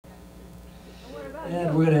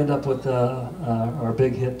And we're going to end up with our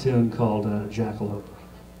big hit tune called Jackalope.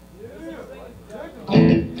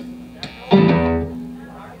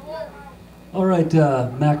 All right,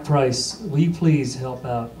 Mac Price, will you please help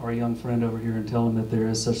out our young friend over here and tell him that there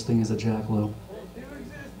is such thing as a jackalope?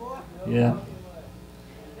 Yeah.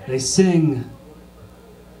 They sing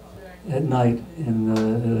at night,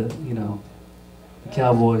 and you know, the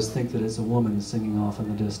cowboys think that it's a woman singing off in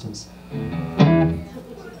the distance.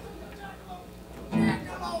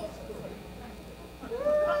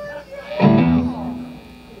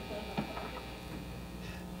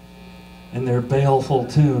 And their baleful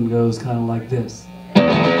tune goes kind of like this.